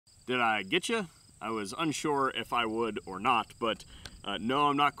Did I get you? I was unsure if I would or not, but no,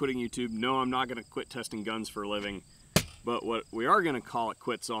 I'm not quitting YouTube. No, I'm not going to quit testing guns for a living. But what we are going to call it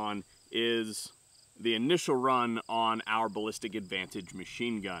quits on is the initial run on our Ballistic Advantage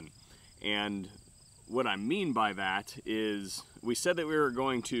machine gun. And what I mean by that is we said that we were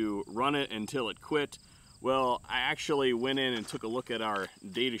going to run it until it quit. Well, I actually went in and took a look at our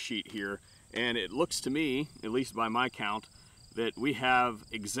data sheet here, and it looks to me, at least by my count, that we have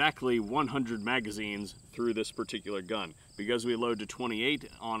exactly 100 magazines through this particular gun. Because we load to 28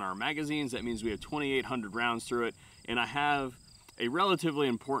 on our magazines, that means we have 2,800 rounds through it, and I have a relatively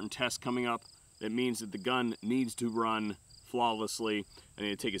important test coming up that means that the gun needs to run flawlessly. I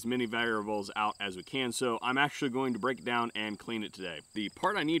need to take as many variables out as we can, so I'm actually going to break it down and clean it today. The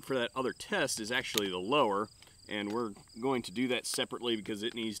part I need for that other test is actually the lower, and we're going to do that separately because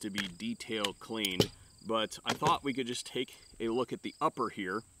it needs to be detail cleaned. But I thought we could just take a look at the upper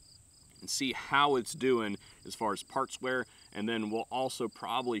here and see how it's doing as far as parts wear, and then we'll also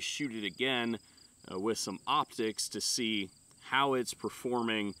probably shoot it again with some optics to see how it's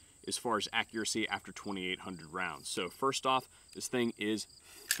performing as far as accuracy after 2,800 rounds. So first off, this thing is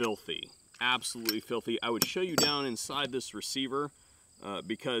filthy, absolutely filthy. I would show you down inside this receiver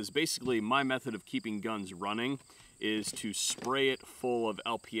because basically my method of keeping guns running is to spray it full of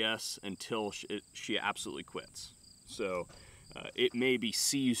LPS until she absolutely quits. So it may be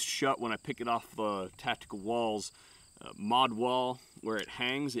seized shut when I pick it off the tactical wall's mod wall where it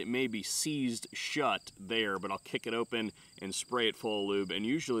hangs. It may be seized shut there, but I'll kick it open and spray it full of lube, and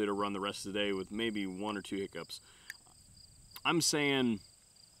usually it'll run the rest of the day with maybe 1 or 2 hiccups. I'm saying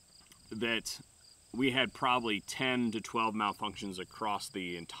that we had probably 10 to 12 malfunctions across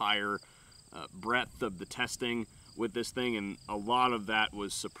the entire breadth of the testing with this thing, and a lot of that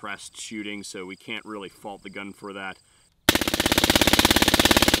was suppressed shooting, so we can't really fault the gun for that.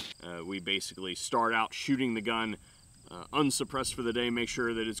 We basically start out shooting the gun unsuppressed for the day, make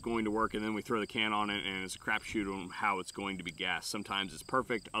sure that it's going to work, and then we throw the can on it, and it's a crapshoot on how it's going to be gassed. Sometimes it's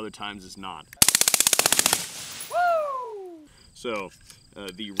perfect, other times it's not. Woo! So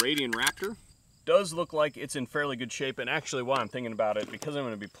the Radian Raptor does look like it's in fairly good shape, and actually while I'm thinking about it, because I'm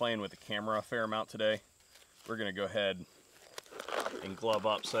going to be playing with the camera a fair amount today, we're going to go ahead and glove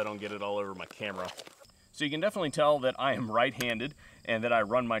up so I don't get it all over my camera. So you can definitely tell that I am right-handed and that I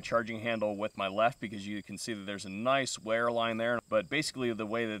run my charging handle with my left, because you can see that there's a nice wear line there. But basically the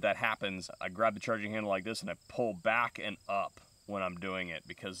way that that happens, I grab the charging handle like this and I pull back and up when I'm doing it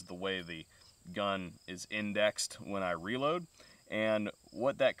because of the way the gun is indexed when I reload. And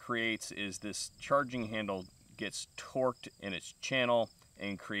what that creates is this charging handle gets torqued in its channel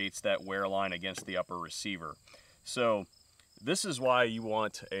and creates that wear line against the upper receiver. So this is why you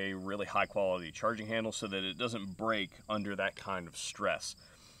want a really high quality charging handle, so that it doesn't break under that kind of stress.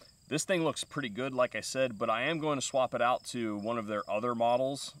 This thing looks pretty good, like I said, but I am going to swap it out to one of their other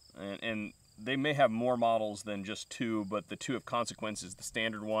models, and they may have more models than just 2, but the 2 of consequence is the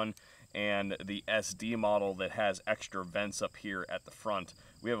standard one and the SD model that has extra vents up here at the front.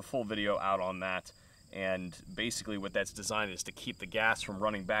 We have a full video out on that, and basically what that's designed is to keep the gas from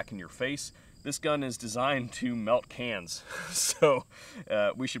running back in your face. This gun is designed to melt cans, so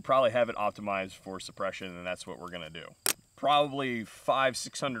we should probably have it optimized for suppression, and that's what we're gonna do. Probably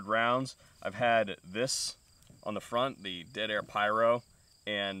 500-600 rounds. I've had this on the front, the Dead Air Pyro,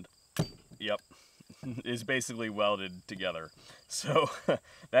 and yep, is basically welded together. So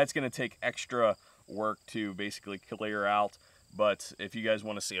that's gonna take extra work to basically clear out, but if you guys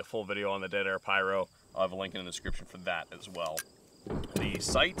wanna see a full video on the Dead Air Pyro, I'll have a link in the description for that as well. The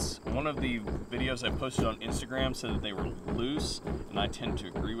sights, one of the videos I posted on Instagram said that they were loose, and I tend to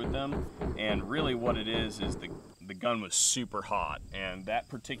agree with them. And really what it is the gun was super hot. And that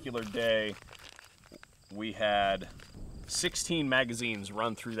particular day, we had 16 magazines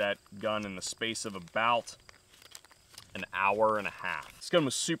run through that gun in the space of about an hour and a half. This gun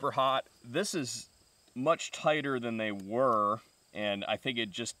was super hot. This is much tighter than they were, and I think it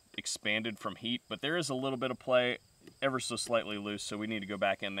just expanded from heat, but there is a little bit of play, ever so slightly loose, so we need to go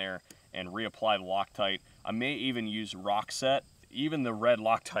back in there and reapply the Loctite. I may even use rock set. Even the red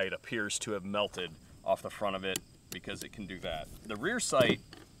Loctite appears to have melted off the front of it because it can do that. The rear sight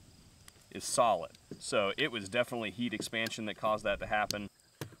is solid, so it was definitely heat expansion that caused that to happen.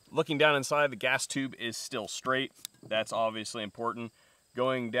 Looking down inside, the gas tube is still straight. That's obviously important.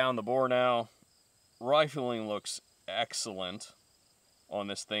 Going down the bore now, rifling looks excellent on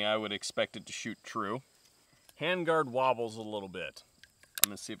this thing. I would expect it to shoot true. Handguard wobbles a little bit. I'm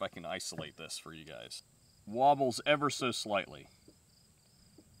gonna see if I can isolate this for you guys. Wobbles ever so slightly.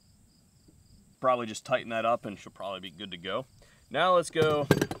 Probably just tighten that up and she'll probably be good to go. Now let's go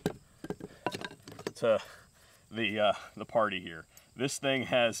to the party here. This thing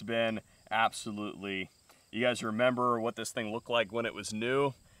has been absolutely, you guys remember what this thing looked like when it was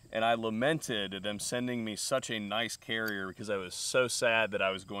new, and I lamented them sending me such a nice carrier because I was so sad that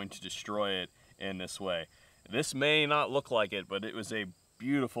I was going to destroy it in this way. This may not look like it, but it was a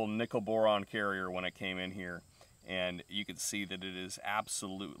beautiful nickel boron carrier when it came in here, and you can see that it is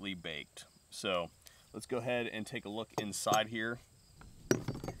absolutely baked. So let's go ahead and take a look inside here.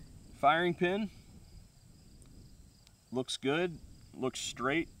 Firing pin looks good, looks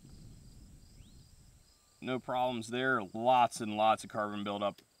straight, no problems there. Lots and lots of carbon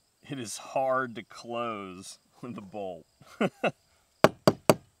buildup. It is hard to close with the bolt.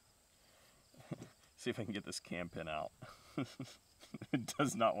 See if I can get this cam pin out. It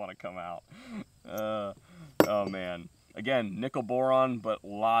does not want to come out. Oh man. Again, nickel boron, but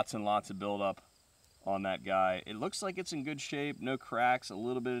lots and lots of buildup on that guy. It looks like it's in good shape, no cracks, a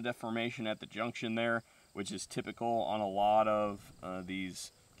little bit of deformation at the junction there, which is typical on a lot of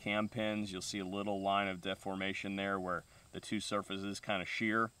these cam pins. You'll see a little line of deformation there where the two surfaces kind of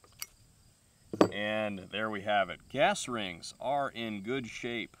shear. And there we have it. Gas rings are in good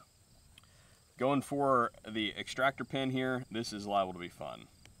shape. Going for the extractor pin here, this is liable to be fun.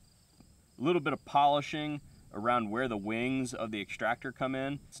 A little bit of polishing around where the wings of the extractor come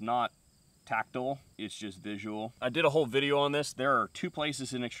in. It's not tactile, it's just visual. I did a whole video on this. There are two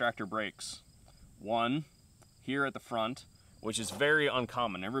places in extractor breaks. One, here at the front, which is very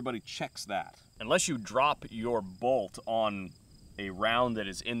uncommon. Everybody checks that. Unless you drop your bolt on a round that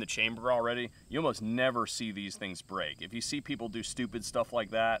is in the chamber already, you almost never see these things break. If you see people do stupid stuff like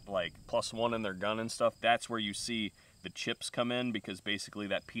that, like +1 in their gun and stuff, that's where you see the chips come in, because basically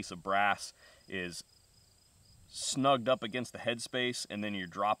that piece of brass is snugged up against the headspace, and then you're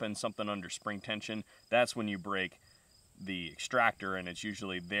dropping something under spring tension. That's when you break the extractor, and it's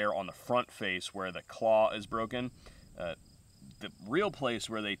usually there on the front face where the claw is broken. The real place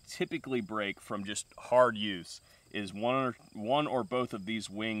where they typically break from just hard use is one or both of these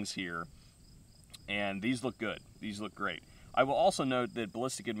wings here, and these look good. These look great. I will also note that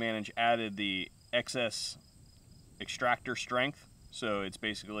Ballistic Advantage added the excess extractor strength, so it's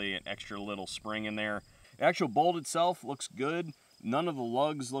basically an extra little spring in there. The actual bolt itself looks good. None of the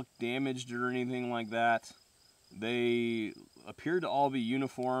lugs look damaged or anything like that. They appear to all be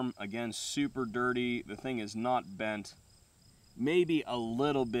uniform. Again, super dirty. The thing is not bent. Maybe a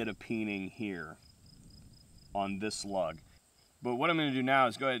little bit of peening here on this lug. But what I'm going to do now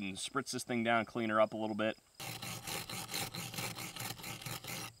is go ahead and spritz this thing down, clean her up a little bit.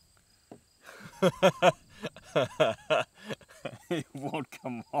 It won't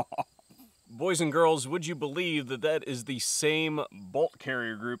come off. Boys and girls, would you believe that that is the same bolt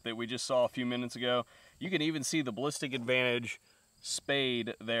carrier group that we just saw a few minutes ago? You can even see the Ballistic Advantage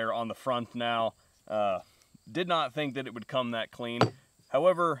spade there on the front now. Did not think that it would come that clean.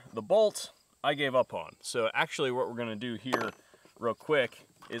 However, the bolt I gave up on. So actually what we're going to do here real quick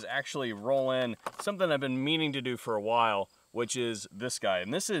is actually roll in something I've been meaning to do for a while, which is this guy.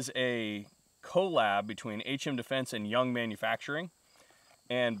 And this is a collab between HM Defense and Young Manufacturing.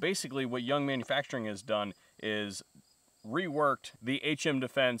 And basically what Young Manufacturing has done is reworked the HM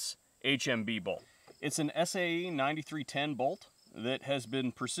Defense HMB bolt. It's an SAE 9310 bolt that has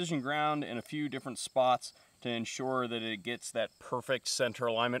been precision ground in a few different spots to ensure that it gets that perfect center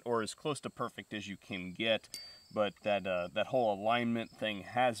alignment, or as close to perfect as you can get. But that whole alignment thing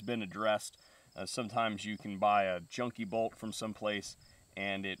has been addressed. Sometimes you can buy a junky bolt from someplace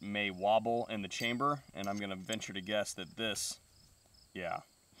and it may wobble in the chamber, and I'm gonna venture to guess that this, yeah,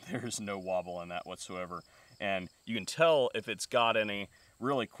 there's no wobble in that whatsoever. And you can tell if it's got any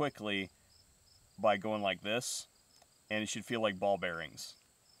really quickly by going like this, and it should feel like ball bearings.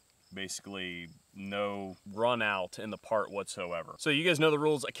 Basically no run out in the part whatsoever. So you guys know the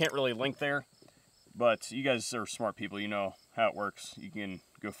rules. I can't really link there, but you guys are smart people. You know how it works. You can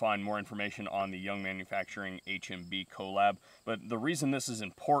go find more information on the Young Manufacturing HMB collab. But the reason this is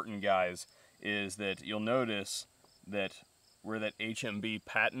important, guys, is that you'll notice that where that HMB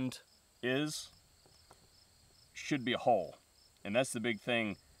patent is should be a hole. And that's the big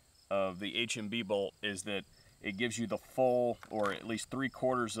thing of the HMB bolt, is that it gives you the full, or at least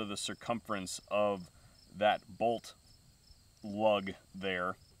 3/4 of the circumference of that bolt lug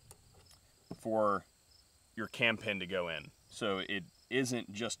there for your cam pin to go in. So it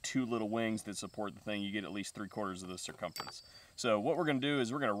isn't just two little wings that support the thing. You get at least 3/4 of the circumference. So what we're going to do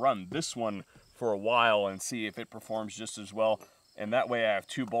is we're going to run this one for a while and see if it performs just as well. And that way I have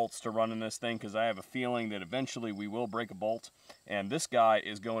two bolts to run in this thing, because I have a feeling that eventually we will break a bolt. And this guy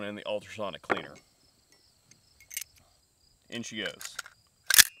is going in the ultrasonic cleaner. In she goes.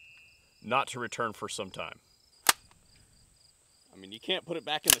 not to return for some time. I mean, you can't put it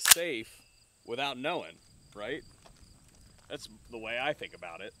back in the safe without knowing, right? That's the way I think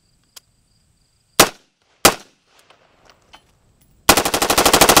about it.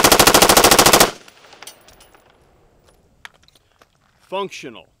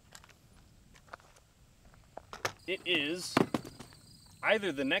 Functional. It is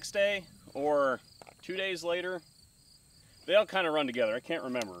either the next day or 2 days later. They all kind of run together. I can't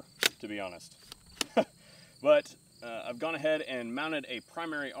remember, to be honest. But I've gone ahead and mounted a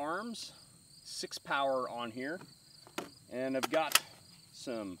primary arms 6 power on here, and I've got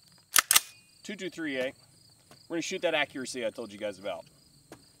some 223A. We're gonna shoot that accuracy I told you guys about.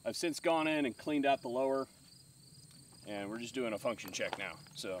 I've since gone in and cleaned out the lower, and we're just doing a function check now.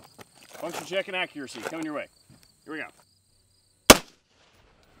 So function check and accuracy coming your way. Here we go.